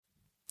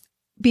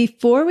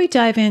Before we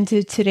dive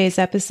into today's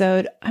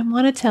episode, I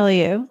want to tell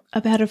you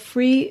about a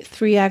free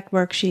 3-act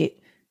worksheet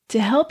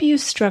to help you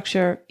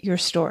structure your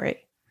story.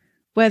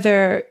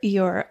 Whether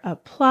you're a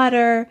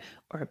plotter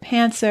or a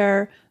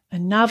pantser, a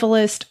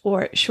novelist,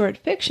 or short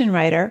fiction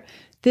writer,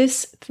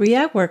 this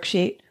 3-act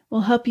worksheet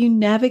will help you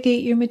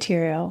navigate your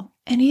material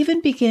and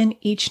even begin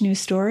each new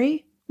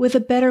story with a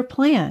better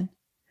plan.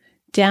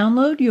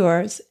 Download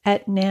yours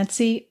at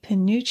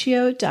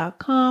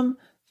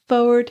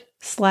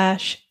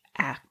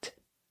nancypanuccio.com/act.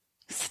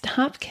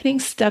 Stop getting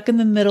stuck in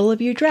the middle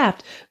of your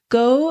draft.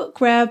 Go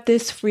grab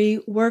this free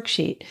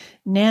worksheet,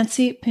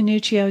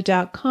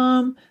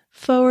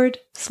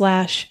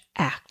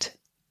 nancypanuccio.com/act.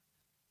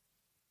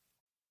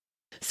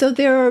 So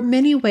there are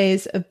many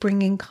ways of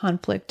bringing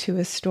conflict to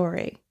a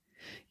story.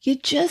 You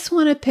just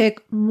want to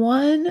pick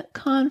one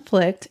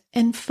conflict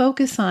and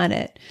focus on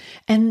it.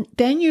 And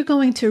then you're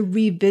going to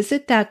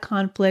revisit that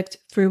conflict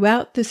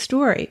throughout the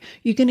story.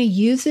 You're going to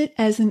use it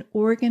as an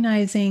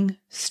organizing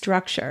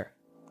structure.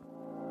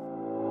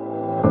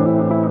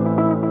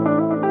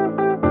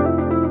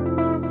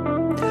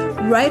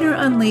 Writer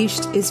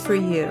Unleashed is for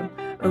you,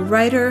 a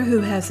writer who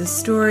has a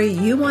story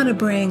you want to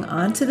bring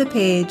onto the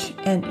page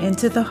and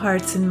into the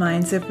hearts and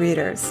minds of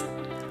readers.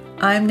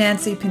 I'm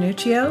Nancy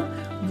Panuccio,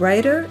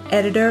 writer,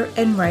 editor,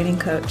 and writing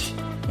coach.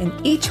 And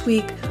each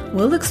week,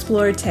 we'll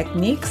explore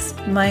techniques,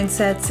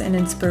 mindsets, and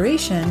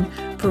inspiration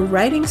for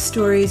writing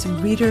stories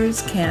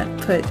readers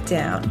can't put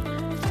down.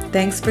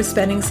 Thanks for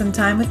spending some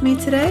time with me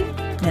today.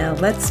 Now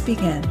let's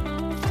begin.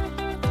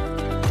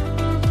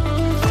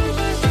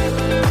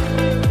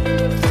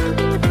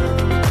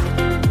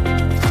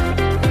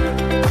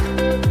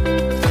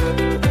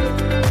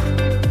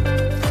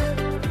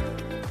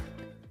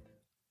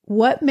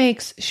 What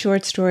makes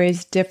short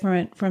stories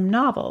different from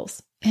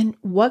novels? And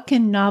what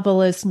can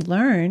novelists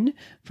learn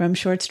from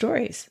short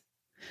stories?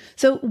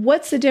 So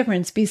what's the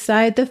difference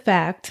beside the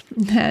fact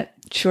that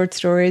short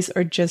stories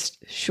are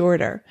just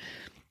shorter?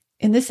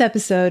 In this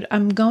episode,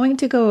 I'm going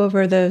to go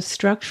over the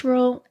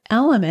structural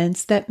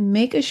elements that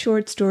make a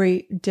short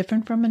story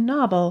different from a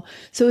novel.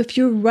 So if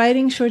you're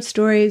writing short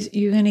stories,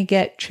 you're going to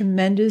get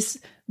tremendous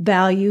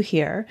value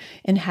here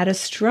in how to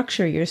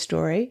structure your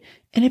story.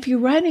 And if you're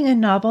writing a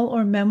novel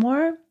or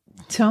memoir,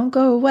 don't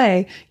go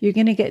away. You're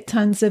going to get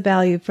tons of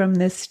value from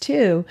this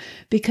too,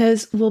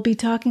 because we'll be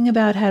talking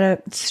about how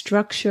to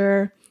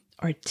structure,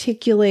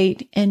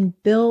 articulate, and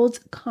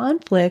build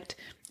conflict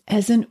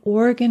as an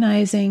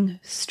organizing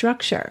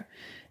structure.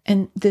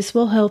 And this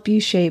will help you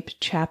shape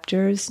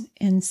chapters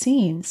and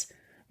scenes.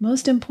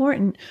 Most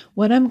important,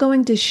 what I'm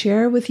going to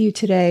share with you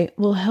today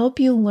will help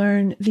you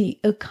learn the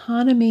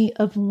economy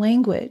of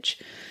language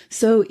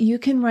so you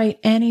can write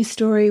any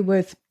story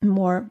with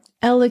more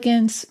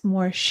elegance,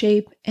 more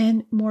shape,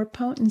 and more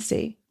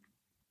potency.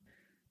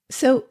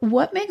 So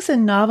what makes a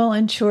novel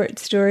and short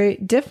story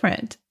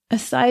different,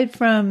 aside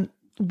from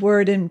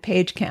word and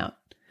page count?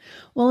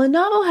 Well, a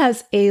novel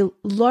has a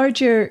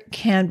larger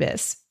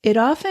canvas. It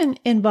often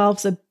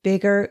involves a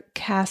bigger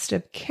cast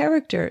of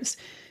characters.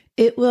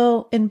 It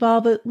will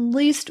involve at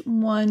least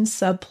one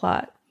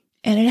subplot,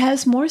 and it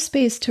has more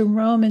space to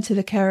roam into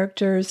the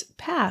character's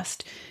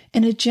past,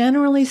 and it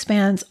generally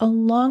spans a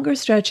longer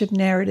stretch of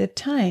narrative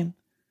time.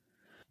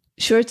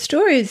 Short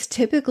stories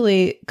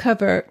typically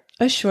cover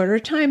a shorter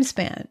time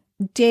span,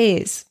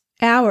 days,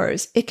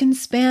 hours. It can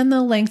span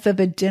the length of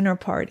a dinner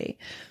party.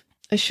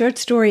 A short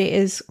story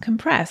is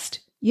compressed.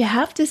 You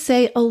have to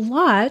say a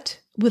lot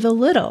with a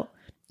little.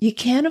 You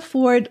can't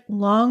afford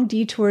long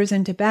detours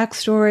into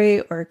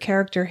backstory or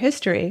character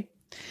history.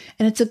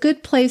 And it's a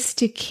good place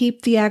to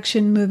keep the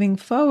action moving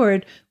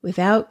forward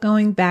without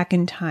going back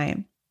in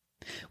time,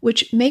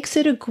 which makes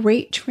it a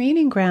great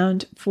training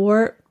ground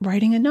for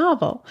writing a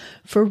novel,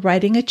 for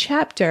writing a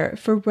chapter,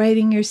 for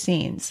writing your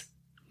scenes.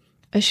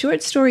 A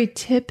short story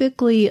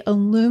typically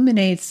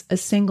illuminates a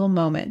single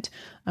moment,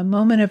 a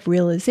moment of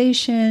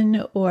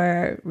realization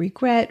or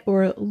regret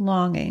or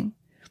longing.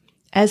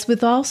 As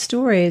with all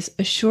stories,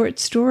 a short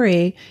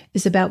story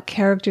is about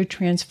character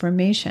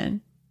transformation.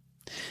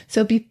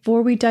 So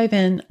before we dive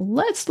in,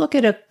 let's look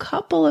at a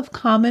couple of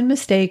common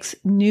mistakes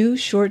new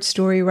short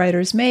story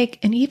writers make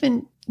and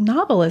even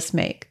novelists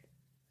make.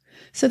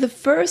 So the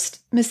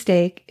first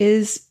mistake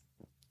is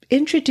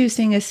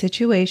introducing a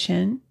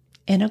situation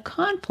in a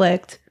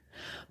conflict,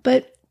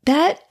 but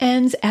that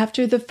ends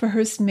after the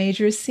first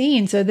major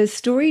scene. So the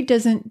story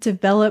doesn't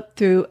develop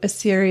through a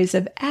series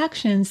of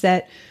actions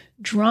that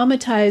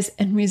dramatize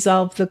and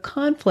resolve the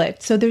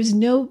conflict. So there's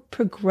no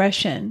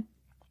progression.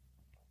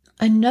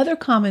 Another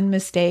common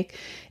mistake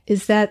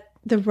is that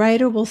the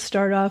writer will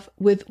start off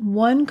with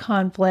one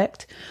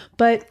conflict,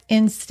 but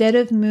instead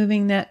of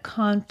moving that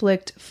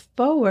conflict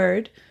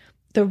forward,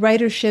 the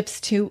writer shifts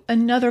to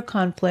another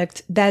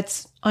conflict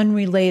that's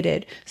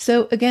unrelated.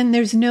 So again,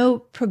 there's no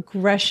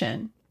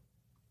progression.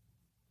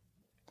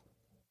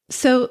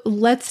 So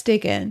let's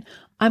dig in.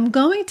 I'm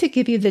going to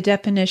give you the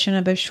definition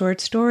of a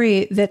short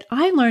story that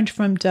I learned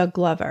from Doug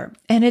Glover,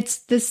 and it's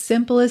the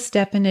simplest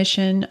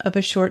definition of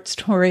a short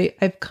story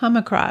I've come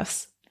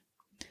across.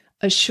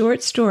 A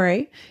short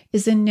story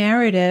is a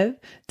narrative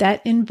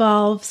that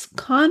involves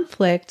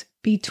conflict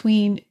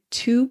between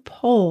two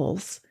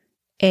poles,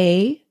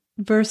 A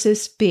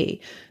versus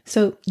B.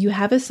 So you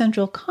have a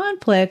central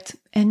conflict,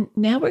 and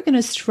now we're going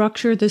to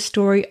structure the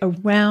story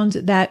around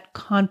that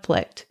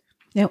conflict.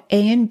 Now,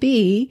 A and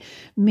B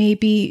may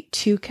be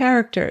two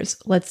characters,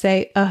 let's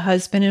say a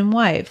husband and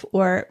wife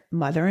or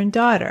mother and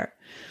daughter.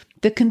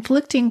 The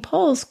conflicting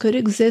poles could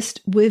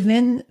exist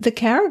within the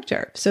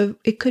character, so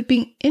it could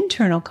be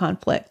internal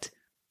conflict.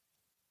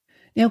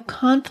 Now,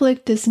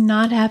 conflict does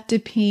not have to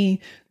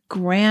be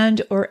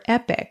grand or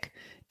epic.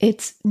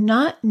 It's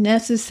not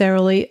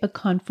necessarily a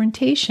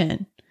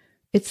confrontation.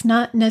 It's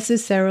not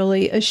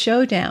necessarily a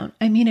showdown.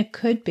 I mean, it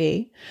could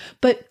be,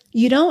 but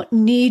you don't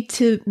need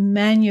to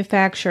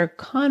manufacture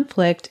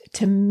conflict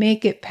to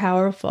make it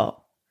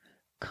powerful.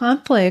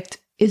 Conflict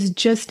is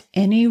just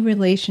any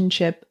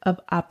relationship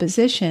of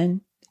opposition,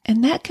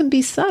 and that can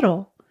be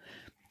subtle.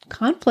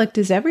 Conflict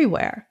is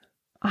everywhere.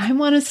 I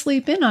want to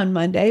sleep in on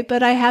Monday,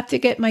 but I have to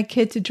get my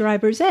kid to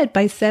driver's ed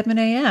by 7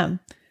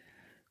 a.m.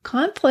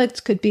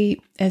 Conflict could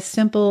be as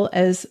simple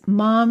as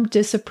mom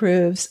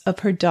disapproves of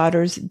her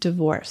daughter's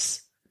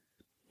divorce.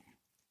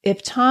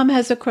 If Tom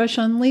has a crush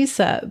on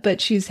Lisa,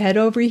 but she's head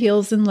over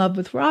heels in love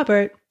with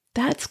Robert,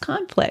 that's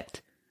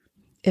conflict.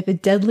 If a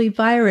deadly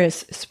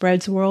virus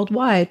spreads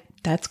worldwide,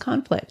 that's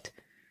conflict.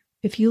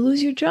 If you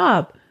lose your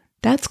job,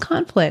 that's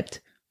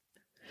conflict.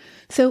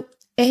 So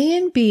A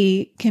and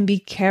B can be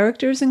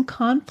characters in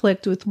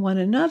conflict with one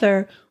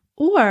another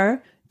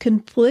or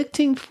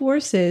conflicting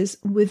forces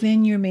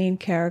within your main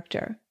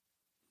character.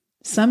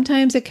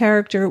 Sometimes a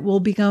character will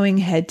be going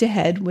head to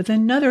head with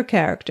another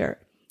character.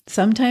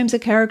 Sometimes a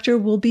character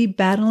will be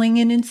battling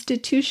an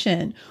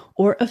institution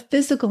or a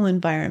physical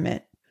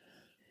environment.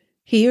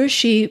 He or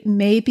she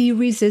may be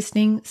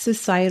resisting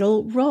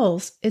societal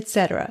roles,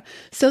 etc.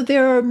 So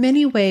there are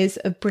many ways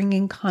of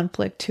bringing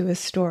conflict to a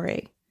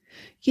story.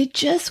 You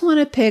just want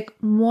to pick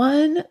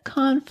one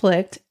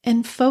conflict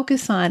and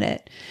focus on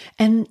it.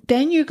 And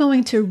then you're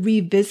going to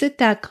revisit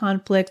that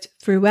conflict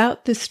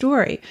throughout the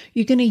story.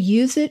 You're going to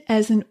use it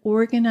as an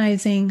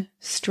organizing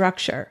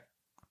structure.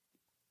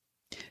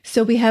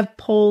 So we have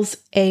poles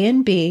A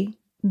and B.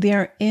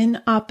 They're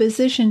in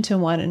opposition to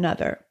one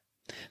another.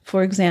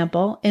 For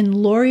example, in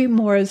Lorrie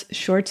Moore's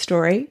short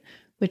story,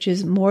 which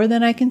is More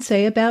Than I Can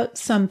Say About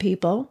Some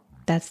People,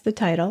 that's the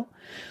title,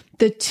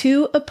 the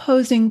two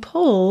opposing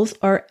poles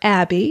are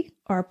Abby,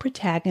 our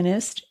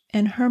protagonist,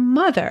 and her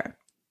mother,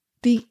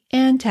 the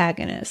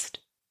antagonist.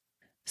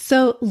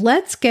 So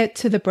let's get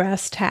to the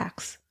brass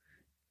tacks.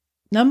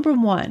 Number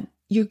one,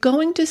 you're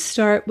going to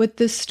start with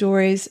the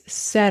story's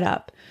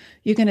setup.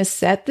 You're going to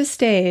set the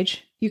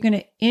stage, you're going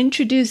to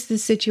introduce the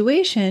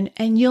situation,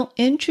 and you'll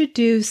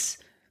introduce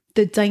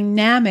the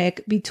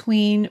dynamic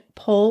between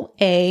pole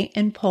A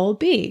and pole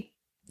B,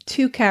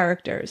 two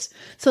characters.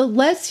 So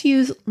let's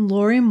use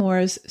Lorrie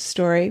Moore's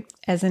story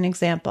as an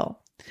example.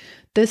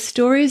 The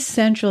story's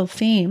central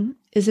theme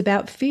is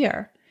about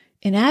fear.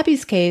 In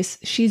Abby's case,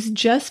 she's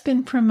just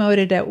been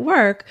promoted at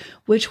work,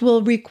 which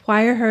will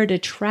require her to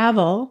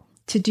travel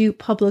to do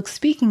public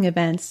speaking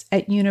events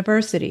at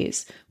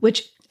universities,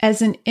 which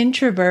as an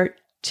introvert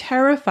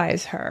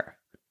terrifies her.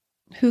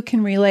 Who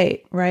can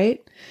relate,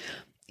 right?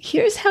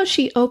 Here's how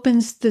she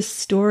opens the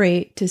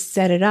story to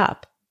set it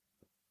up.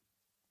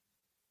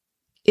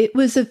 It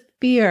was a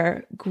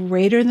fear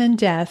greater than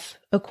death,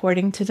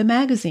 according to the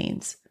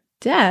magazines.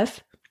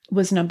 Death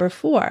was number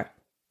 4.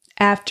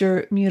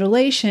 After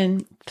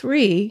mutilation,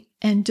 3,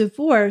 and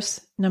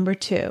divorce, number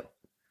 2.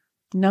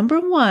 Number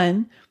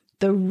 1,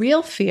 the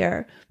real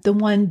fear, the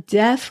one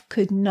death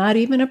could not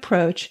even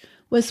approach,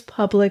 was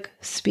public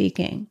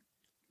speaking.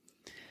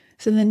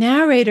 So the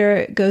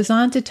narrator goes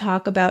on to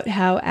talk about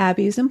how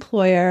Abby's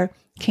employer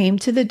came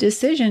to the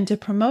decision to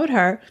promote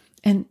her,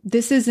 and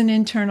this is an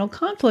internal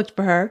conflict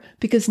for her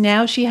because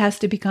now she has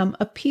to become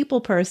a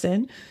people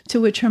person,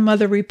 to which her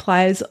mother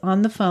replies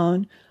on the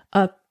phone,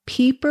 a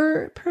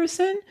peeper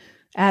person?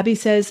 Abby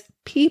says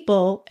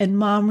people, and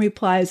mom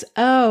replies,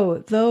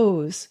 oh,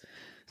 those.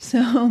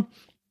 So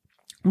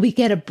we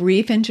get a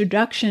brief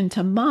introduction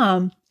to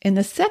mom in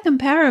the second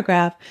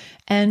paragraph,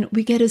 and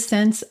we get a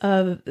sense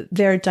of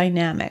their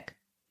dynamic.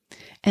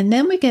 And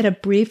then we get a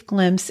brief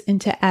glimpse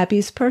into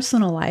Abby's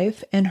personal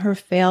life and her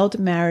failed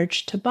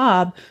marriage to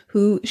Bob,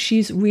 who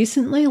she's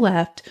recently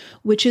left,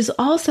 which is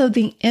also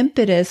the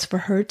impetus for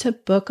her to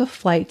book a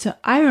flight to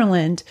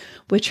Ireland,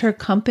 which her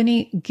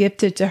company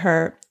gifted to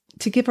her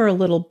to give her a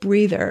little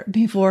breather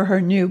before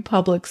her new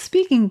public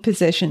speaking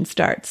position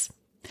starts.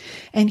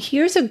 And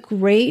here's a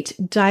great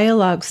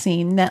dialogue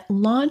scene that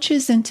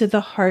launches into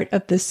the heart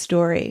of the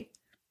story.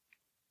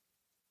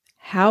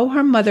 How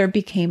her mother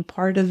became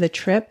part of the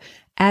trip,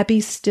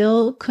 Abby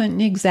still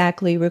couldn't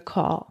exactly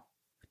recall.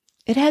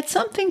 It had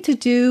something to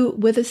do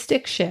with a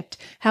stick shift,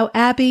 how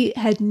Abby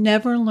had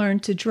never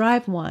learned to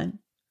drive one.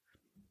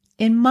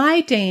 In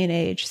my day and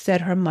age,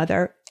 said her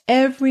mother,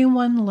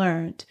 everyone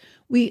learned.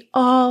 We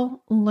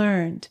all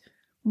learned.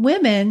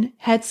 Women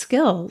had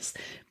skills.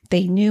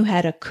 They knew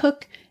how to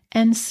cook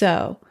and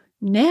sew.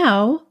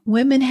 Now,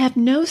 women have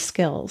no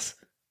skills.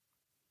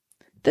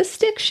 The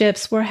stick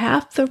shifts were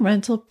half the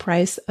rental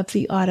price of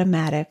the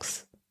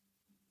automatics.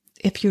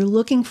 If you're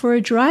looking for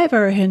a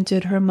driver,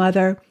 hinted her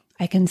mother,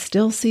 I can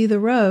still see the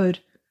road.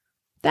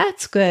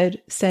 That's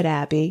good, said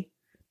Abby.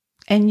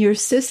 And your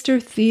sister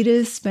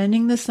Theda's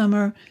spending the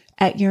summer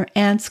at your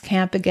aunt's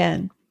camp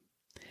again.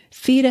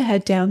 Theda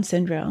had Down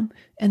syndrome,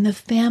 and the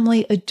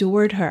family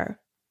adored her.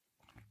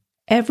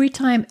 Every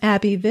time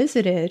Abby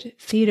visited,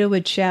 Theda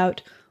would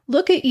shout,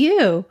 Look at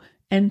you,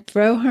 and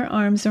throw her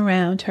arms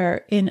around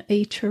her in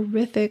a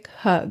terrific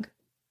hug.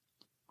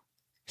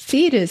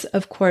 Theda's,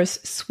 of course,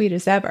 sweet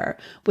as ever,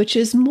 which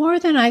is more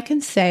than I can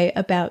say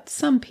about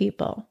some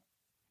people.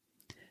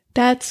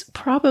 That's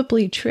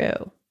probably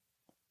true.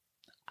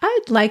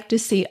 I'd like to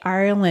see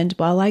Ireland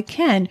while I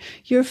can.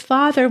 Your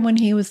father, when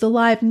he was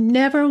alive,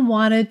 never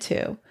wanted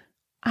to.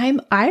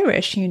 I'm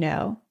Irish, you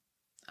know.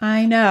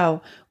 I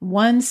know,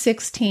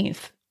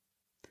 1/16.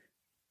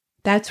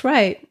 That's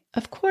right.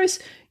 Of course,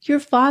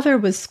 your father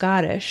was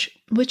Scottish,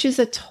 which is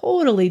a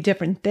totally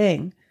different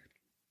thing.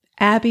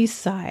 Abby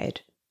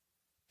sighed.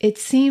 It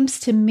seems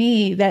to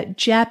me that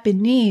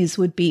Japanese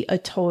would be a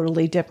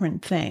totally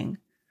different thing.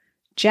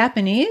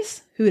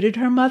 Japanese? Hooted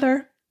her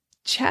mother.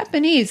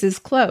 Japanese is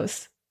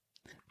close.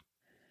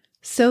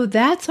 So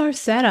that's our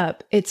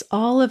setup. It's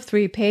all of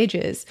 3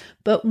 pages,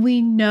 but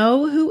we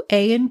know who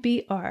A and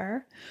B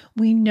are.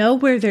 We know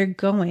where they're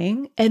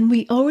going, and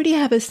we already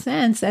have a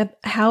sense of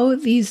how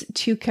these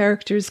 2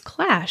 characters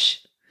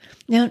clash.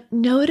 Now,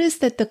 notice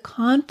that the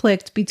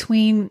conflict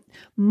between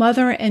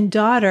mother and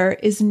daughter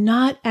is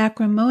not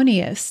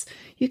acrimonious.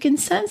 You can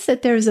sense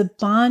that there's a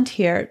bond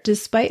here,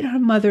 despite her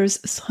mother's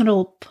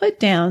subtle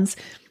put-downs,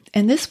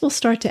 and this will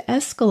start to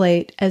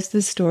escalate as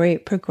the story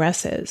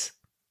progresses.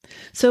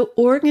 So,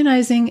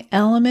 organizing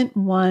element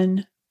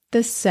 1,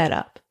 the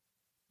setup.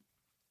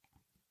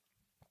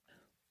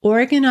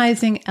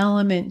 Organizing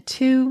element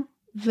 2,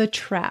 the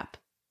trap.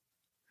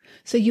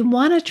 So you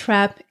want to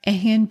trap A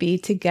and B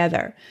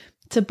together.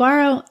 To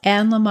borrow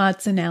Anne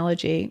Lamott's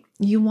analogy,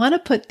 you want to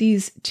put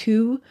these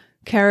 2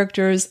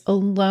 characters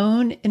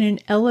alone in an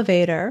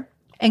elevator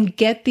and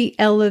get the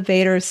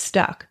elevator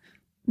stuck.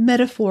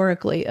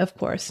 Metaphorically, of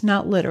course,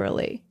 not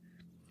literally.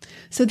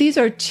 So these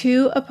are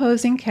 2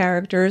 opposing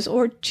characters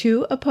or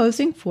 2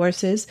 opposing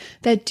forces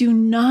that do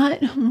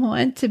not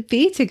want to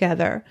be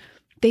together.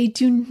 They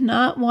do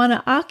not want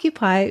to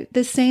occupy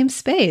the same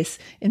space.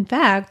 In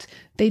fact,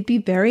 they'd be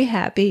very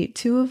happy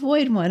to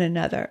avoid one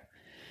another.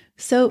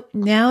 So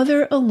now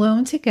they're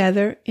alone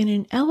together in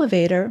an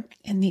elevator,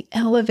 and the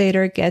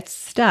elevator gets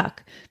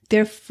stuck.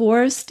 They're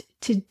forced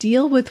to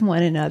deal with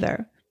one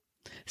another.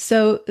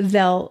 So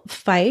they'll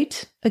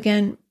fight,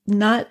 again,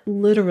 not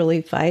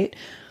literally fight,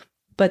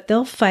 but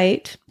they'll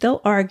fight,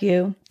 they'll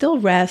argue, they'll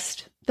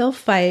rest, they'll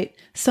fight.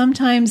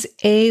 Sometimes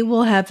A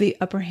will have the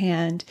upper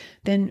hand,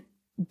 then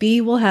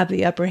B will have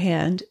the upper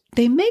hand.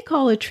 They may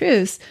call a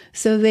truce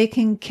so they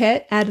can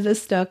get out of the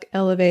stuck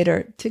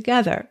elevator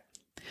together.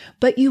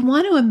 But you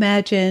want to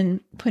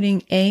imagine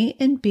putting A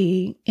and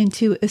B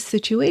into a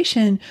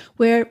situation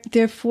where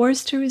they're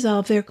forced to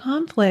resolve their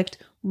conflict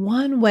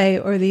one way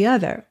or the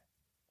other.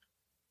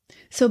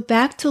 So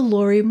back to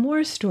Lori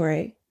Moore's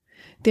story.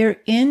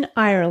 They're in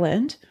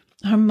Ireland.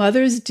 Her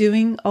mother's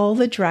doing all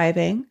the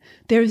driving.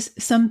 There's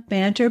some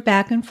banter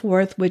back and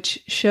forth,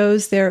 which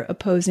shows their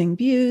opposing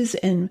views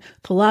and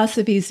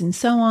philosophies and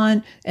so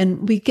on.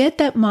 And we get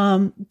that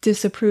mom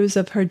disapproves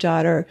of her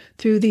daughter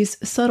through these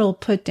subtle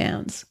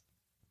put-downs.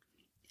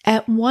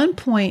 At one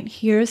point,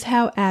 here's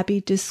how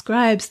Abby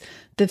describes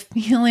the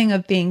feeling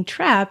of being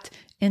trapped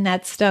in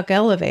that stuck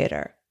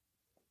elevator.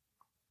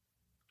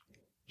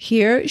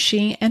 Here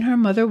she and her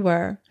mother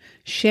were,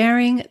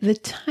 sharing the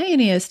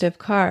tiniest of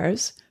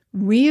cars,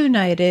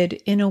 reunited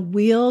in a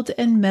wheeled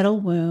and metal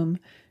womb,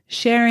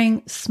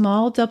 sharing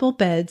small double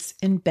beds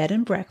in bed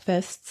and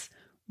breakfasts,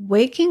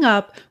 waking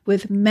up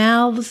with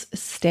mouths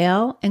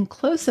stale and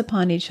close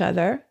upon each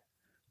other,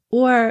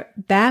 or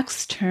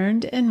backs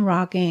turned and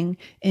rocking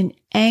in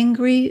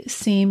angry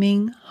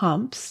seeming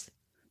humps.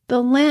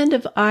 The land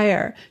of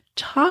ire,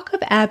 talk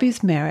of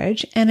Abby's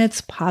marriage and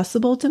its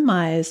possible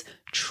demise,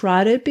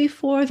 trotted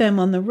before them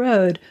on the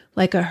road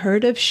like a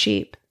herd of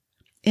sheep,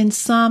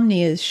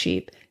 Insomnia's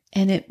sheep,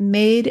 and it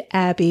made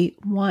Abby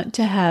want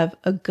to have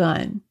a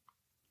gun.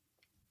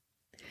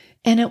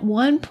 And at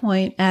one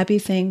point, Abby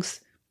thinks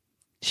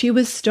she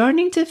was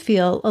starting to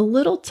feel a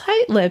little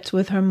tight-lipped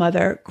with her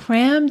mother,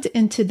 crammed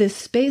into this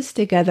space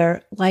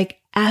together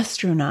like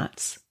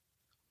astronauts.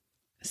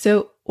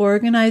 So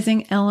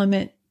organizing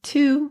element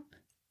 2,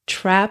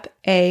 trap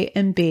A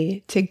and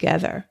B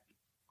together.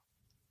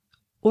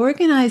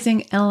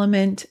 Organizing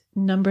element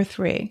number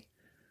 3.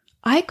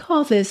 I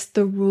call this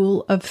the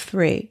rule of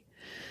 3.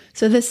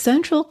 So the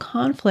central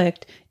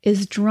conflict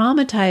is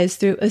dramatized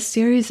through a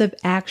series of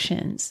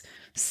actions,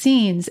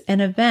 scenes,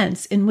 and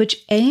events in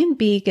which A and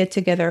B get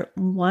together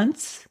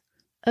once,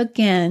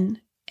 again,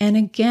 and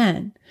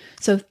again.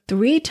 So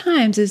 3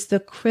 times is the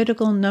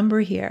critical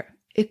number here.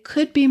 It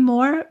could be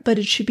more, but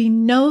it should be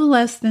no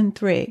less than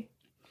 3.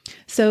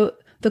 So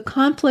the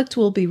conflict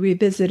will be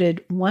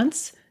revisited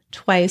once,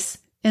 twice,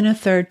 and a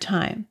third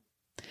time.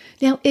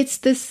 Now, it's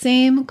the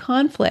same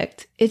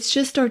conflict. It's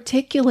just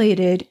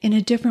articulated in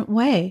a different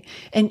way.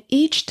 And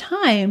each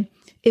time,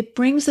 it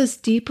brings us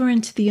deeper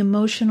into the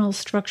emotional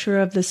structure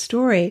of the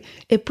story.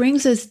 It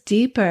brings us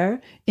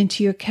deeper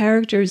into your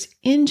character's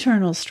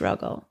internal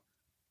struggle.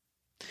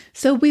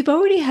 So we've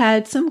already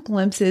had some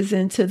glimpses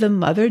into the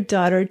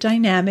mother-daughter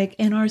dynamic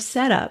in our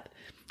setup.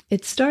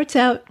 It starts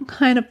out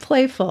kind of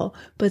playful,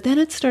 but then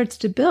it starts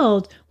to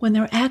build when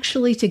they're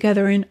actually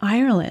together in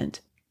Ireland.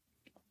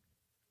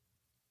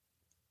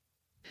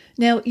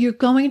 Now, you're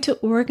going to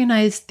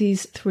organize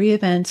these three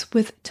events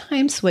with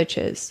time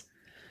switches.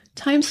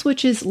 Time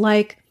switches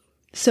like,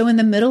 so in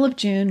the middle of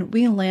June,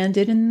 we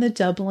landed in the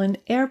Dublin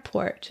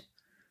airport.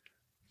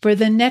 For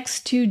the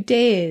next 2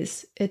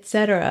 days,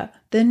 etc.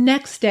 The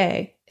next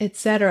day,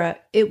 etc.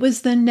 It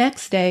was the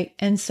next day,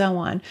 and so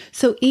on.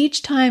 So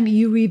each time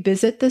you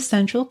revisit the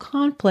central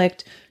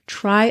conflict,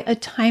 try a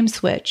time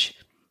switch,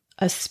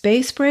 a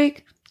space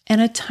break,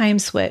 and a time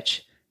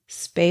switch.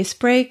 Space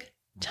break,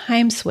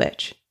 time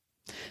switch.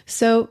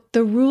 So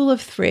the rule of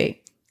 3.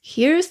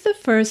 Here's the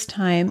first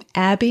time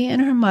Abby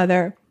and her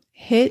mother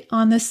hit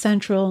on the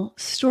central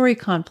story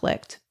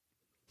conflict.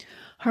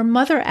 Her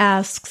mother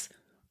asks,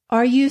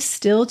 "Are you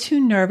still too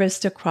nervous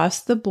to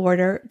cross the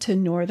border to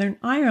Northern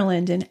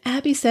Ireland?" And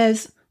Abby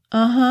says,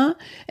 "Uh-huh."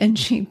 And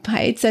she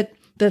bites at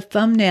the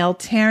thumbnail,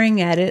 tearing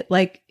at it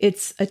like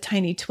it's a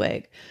tiny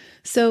twig.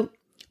 So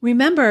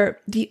remember,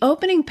 the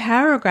opening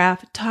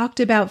paragraph talked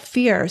about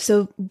fear.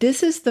 So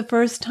this is the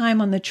first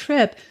time on the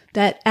trip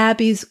that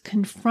Abby's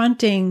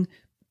confronting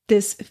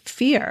this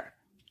fear.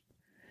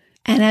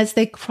 And as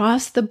they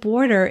cross the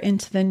border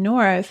into the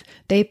north,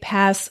 they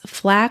pass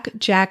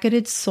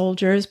flak-jacketed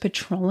soldiers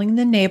patrolling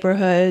the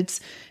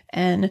neighborhoods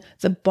and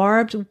the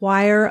barbed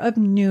wire of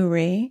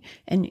Newry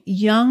and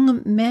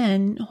young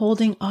men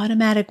holding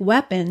automatic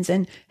weapons,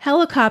 and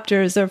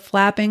helicopters are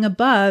flapping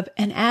above.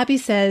 And Abby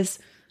says,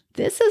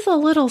 "This is a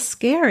little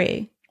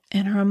scary."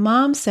 And her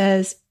mom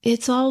says,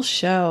 "It's all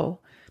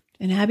show."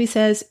 And Abby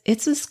says,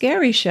 "It's a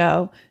scary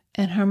show."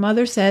 And her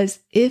mother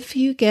says, "If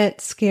you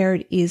get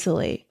scared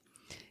easily."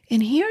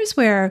 And here's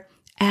where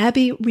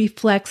Abby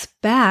reflects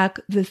back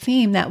the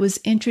theme that was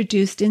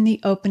introduced in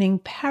the opening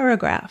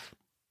paragraph.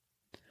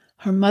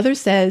 Her mother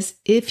says,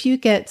 "If you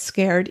get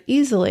scared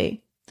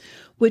easily,"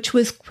 which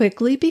was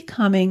quickly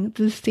becoming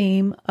the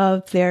theme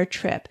of their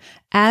trip.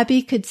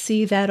 Abby could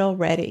see that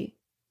already,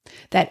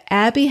 that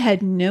Abby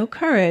had no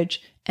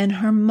courage and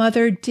her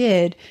mother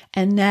did,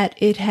 and that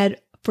it had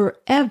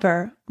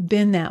forever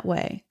been that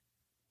way.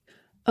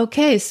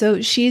 Okay,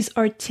 so she's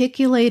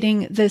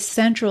articulating the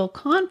central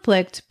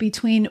conflict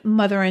between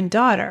mother and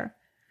daughter.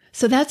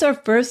 So that's our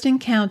first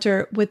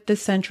encounter with the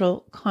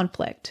central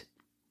conflict.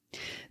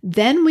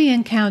 Then we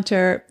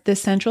encounter the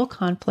central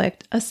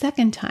conflict a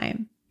second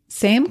time.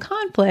 Same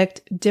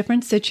conflict,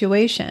 different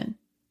situation.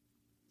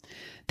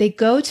 They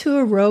go to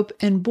a rope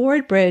and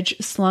board bridge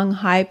slung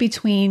high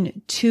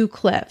between two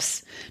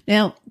cliffs.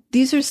 Now,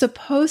 these are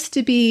supposed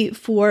to be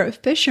for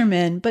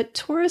fishermen, but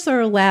tourists are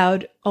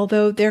allowed,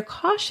 although they're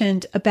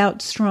cautioned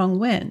about strong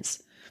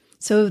winds.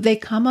 So they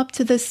come up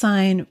to the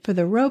sign for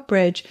the rope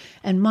bridge,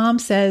 and Mom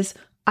says,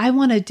 "I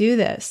want to do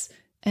this."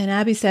 And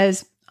Abby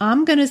says,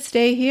 "I'm going to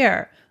stay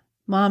here."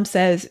 Mom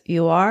says,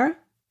 "You are?"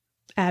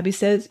 Abby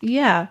says,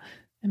 "Yeah."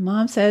 And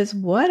Mom says,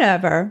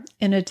 "Whatever,"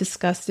 in a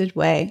disgusted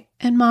way.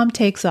 And Mom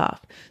takes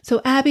off.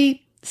 So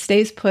Abby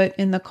stays put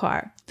in the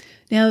car.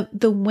 Now,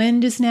 the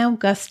wind is now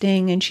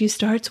gusting and she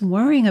starts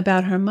worrying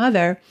about her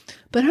mother,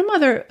 but her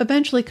mother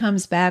eventually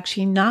comes back.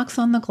 She knocks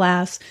on the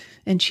glass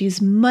and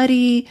she's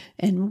muddy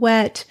and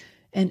wet,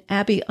 and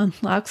Abby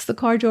unlocks the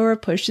car door,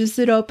 pushes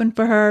it open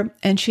for her,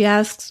 and she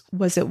asks,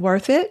 "Was it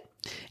worth it?"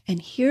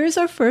 And here's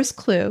our first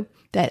clue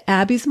that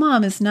Abby's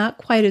mom is not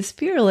quite as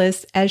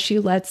fearless as she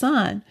lets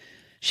on.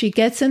 She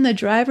gets in the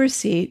driver's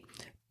seat,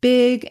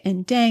 big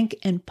and dank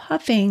and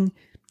puffing.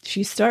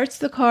 She starts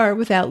the car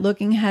without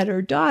looking at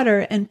her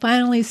daughter and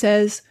finally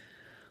says,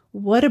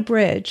 "What a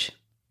bridge."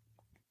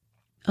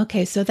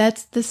 Okay, so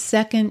that's the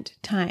second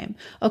time.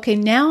 Okay,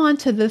 now on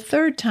to the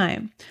third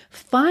time.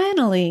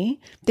 Finally,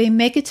 they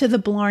make it to the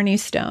Blarney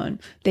Stone.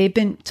 They've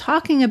been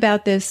talking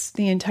about this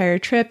the entire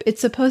trip.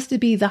 It's supposed to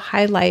be the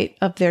highlight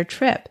of their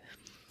trip.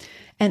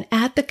 And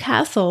at the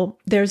castle,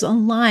 there's a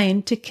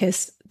line to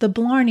kiss the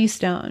Blarney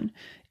Stone.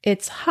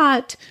 It's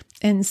hot,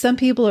 and some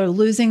people are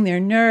losing their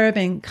nerve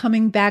and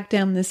coming back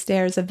down the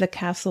stairs of the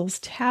castle's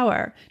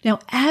tower. Now,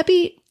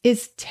 Abby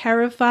is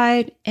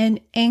terrified and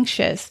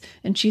anxious,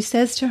 and she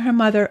says to her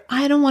mother,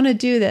 "I don't want to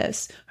do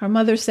this." Her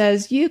mother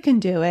says, "You can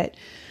do it."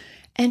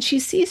 And she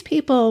sees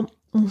people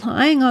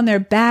lying on their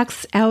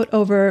backs out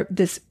over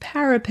this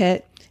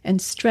parapet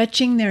and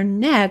stretching their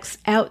necks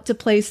out to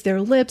place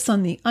their lips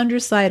on the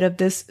underside of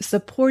this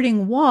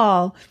supporting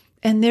wall.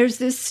 And there's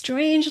this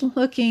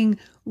strange-looking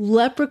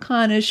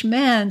leprechaunish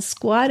man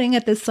squatting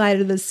at the side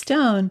of the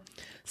stone,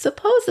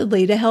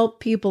 supposedly to help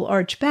people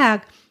arch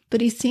back,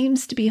 but he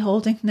seems to be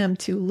holding them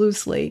too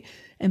loosely.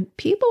 and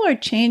people are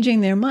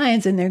changing their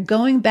minds and they're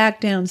going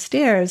back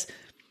downstairs.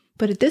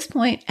 But at this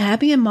point,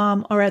 Abby and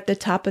Mom are at the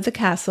top of the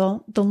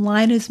castle. The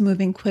line is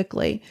moving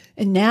quickly.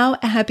 And now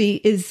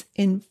Abby is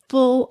in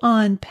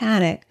full-on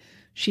panic.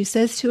 She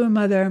says to her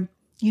mother,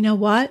 "You know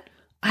what?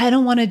 I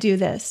don't want to do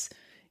this."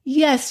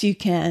 "Yes, you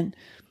can."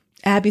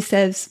 Abby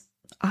says,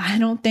 "I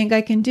don't think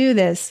I can do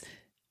this."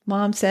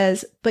 Mom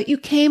says, "But you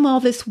came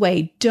all this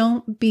way.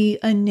 Don't be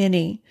a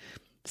ninny."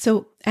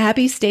 So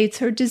Abby states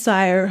her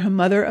desire. Her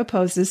mother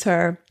opposes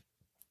her.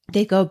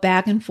 They go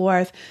back and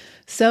forth.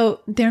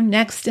 So they're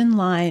next in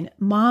line.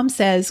 Mom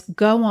says,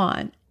 "Go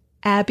on."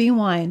 Abby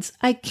whines,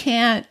 I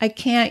can't,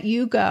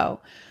 you go."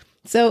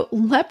 So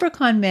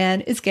Leprechaun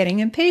Man is getting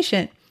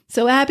impatient.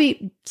 So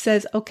Abby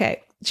says,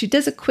 okay. She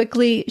does it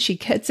quickly. She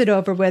gets it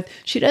over with.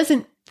 She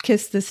doesn't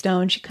kiss the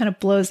stone. She kind of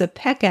blows a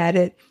peck at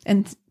it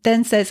and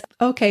then says,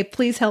 "Okay,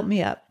 please help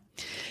me up."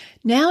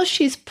 Now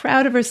she's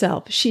proud of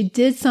herself. She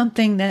did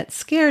something that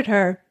scared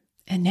her,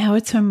 and now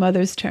it's her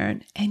mother's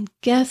turn. And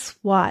guess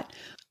what?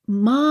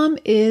 Mom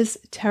is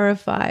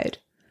terrified.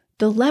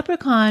 The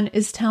leprechaun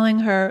is telling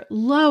her,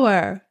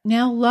 "Lower,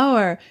 now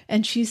lower."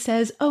 And she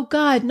says, "Oh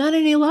God, not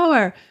any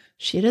lower."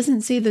 She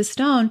doesn't see the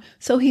stone,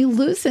 so he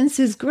loosens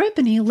his grip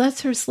and he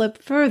lets her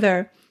slip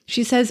further.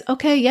 She says,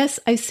 "Okay, yes,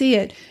 I see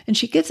it." And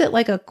she gives it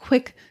like a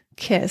quick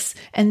kiss.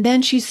 And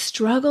then she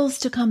struggles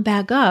to come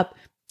back up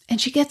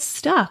and she gets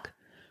stuck.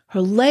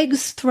 Her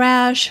legs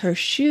thrash, her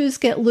shoes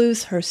get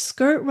loose, her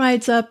skirt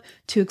rides up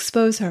to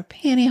expose her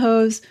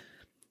pantyhose.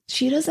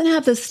 She doesn't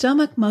have the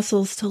stomach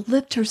muscles to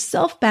lift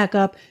herself back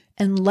up,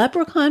 and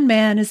Leprechaun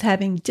Man is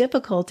having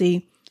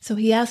difficulty, so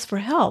he asks for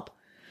help.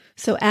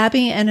 So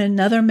Abby and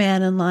another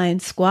man in line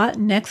squat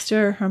next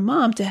to her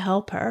mom to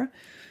help her.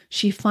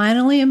 She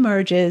finally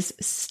emerges,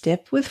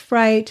 stiff with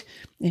fright,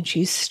 and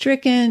she's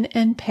stricken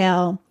and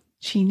pale.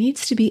 She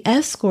needs to be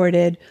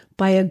escorted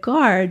by a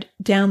guard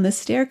down the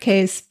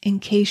staircase in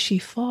case she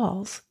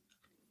falls.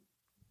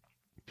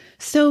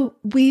 So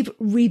we've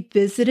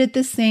revisited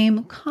the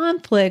same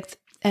conflict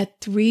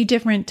at 3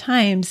 different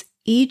times.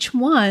 Each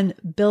one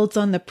builds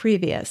on the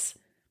previous.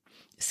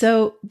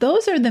 So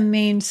those are the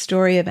main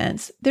story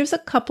events. There's a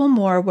couple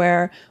more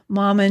where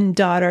mom and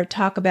daughter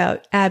talk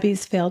about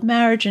Abby's failed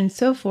marriage and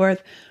so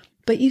forth,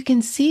 but you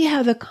can see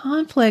how the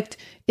conflict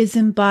is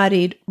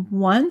embodied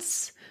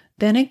once,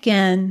 then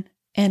again,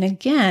 and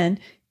again.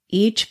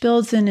 Each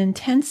builds in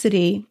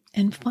intensity,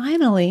 and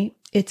finally,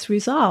 it's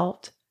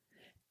resolved.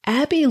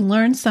 Abby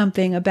learned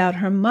something about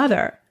her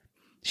mother.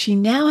 She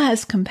now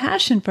has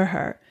compassion for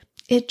her.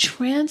 It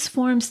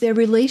transforms their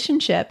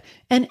relationship,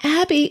 and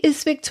Abby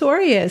is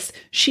victorious.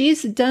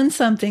 She's done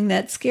something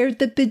that scared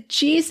the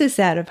bejesus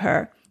out of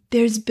her.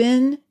 There's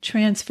been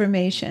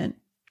transformation.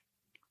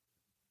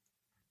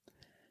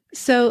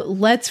 So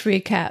let's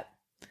recap.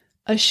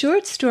 A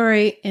short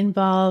story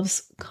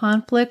involves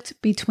conflict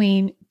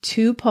between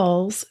 2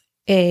 poles,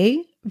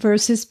 A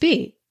versus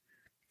B.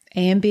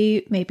 A and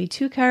B may be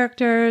 2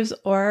 characters,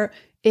 or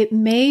it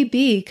may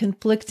be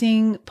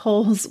conflicting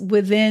poles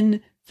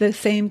within the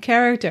same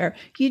character.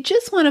 You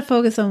just want to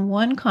focus on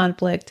one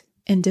conflict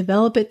and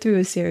develop it through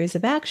a series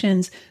of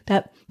actions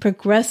that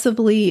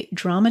progressively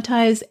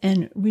dramatize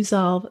and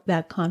resolve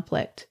that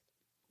conflict.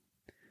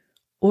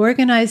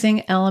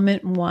 Organizing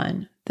element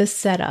 1, the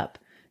setup.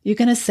 You're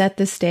going to set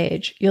the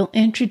stage. You'll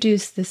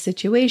introduce the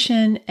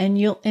situation and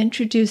you'll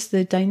introduce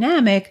the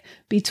dynamic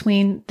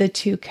between the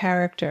 2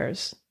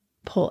 characters,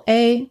 pole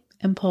A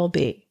and pole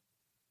B.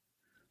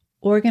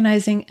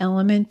 Organizing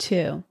element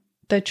 2,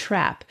 the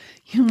trap.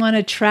 You want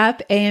to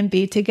trap A and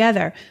B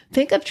together.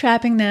 Think of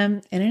trapping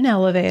them in an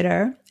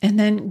elevator and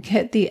then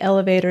get the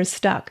elevator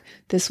stuck.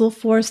 This will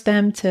force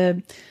them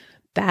to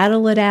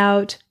battle it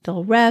out.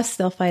 They'll rest,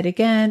 they'll fight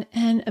again,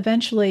 and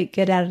eventually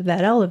get out of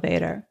that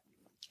elevator.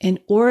 In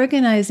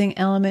organizing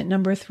element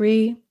number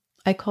 3,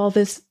 I call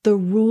this the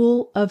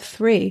rule of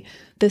 3.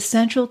 The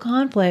central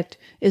conflict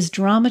is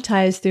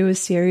dramatized through a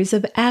series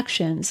of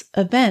actions,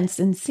 events,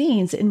 and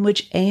scenes in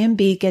which A and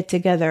B get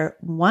together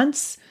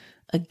once,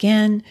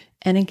 again,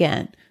 and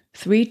again.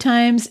 3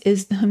 times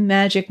is the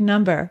magic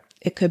number.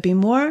 It could be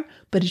more,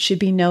 but it should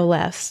be no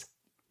less.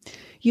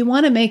 You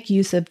want to make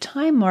use of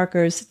time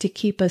markers to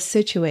keep us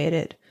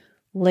situated.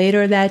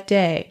 Later that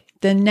day,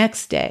 the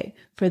next day,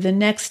 for the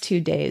next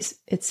 2 days,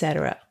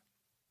 etc.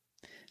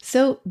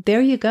 So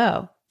there you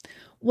go.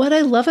 What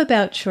I love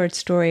about short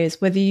stories,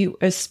 whether you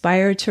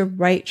aspire to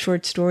write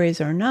short stories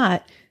or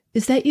not,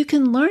 is that you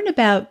can learn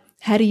about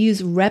how to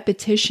use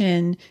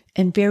repetition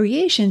and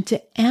variation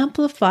to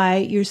amplify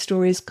your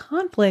story's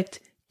conflict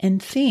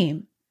and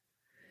theme.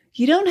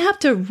 You don't have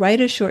to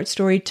write a short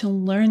story to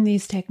learn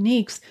these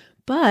techniques,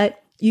 but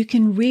you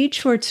can read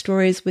short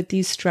stories with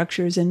these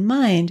structures in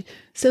mind.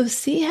 So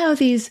see how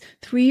these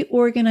 3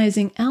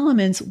 organizing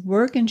elements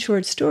work in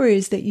short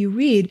stories that you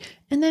read,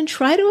 and then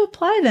try to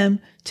apply them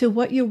to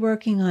what you're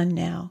working on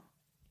now.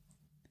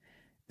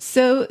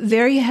 So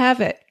there you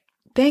have it.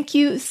 Thank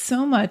you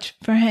so much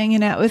for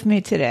hanging out with me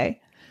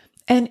today.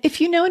 And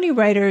if you know any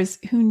writers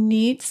who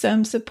need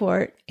some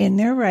support in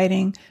their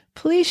writing,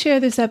 please share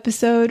this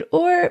episode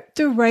or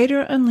the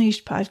Writer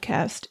Unleashed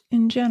podcast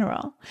in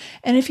general.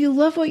 And if you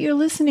love what you're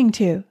listening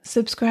to,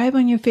 subscribe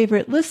on your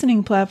favorite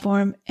listening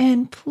platform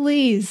and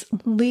please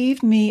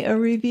leave me a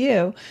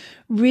review.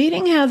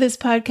 Reading how this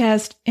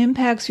podcast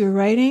impacts your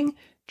writing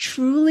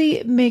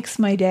truly makes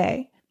my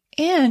day,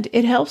 and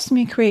it helps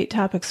me create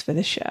topics for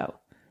the show.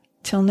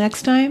 Till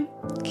next time,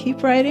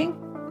 keep writing,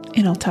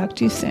 and I'll talk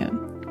to you soon.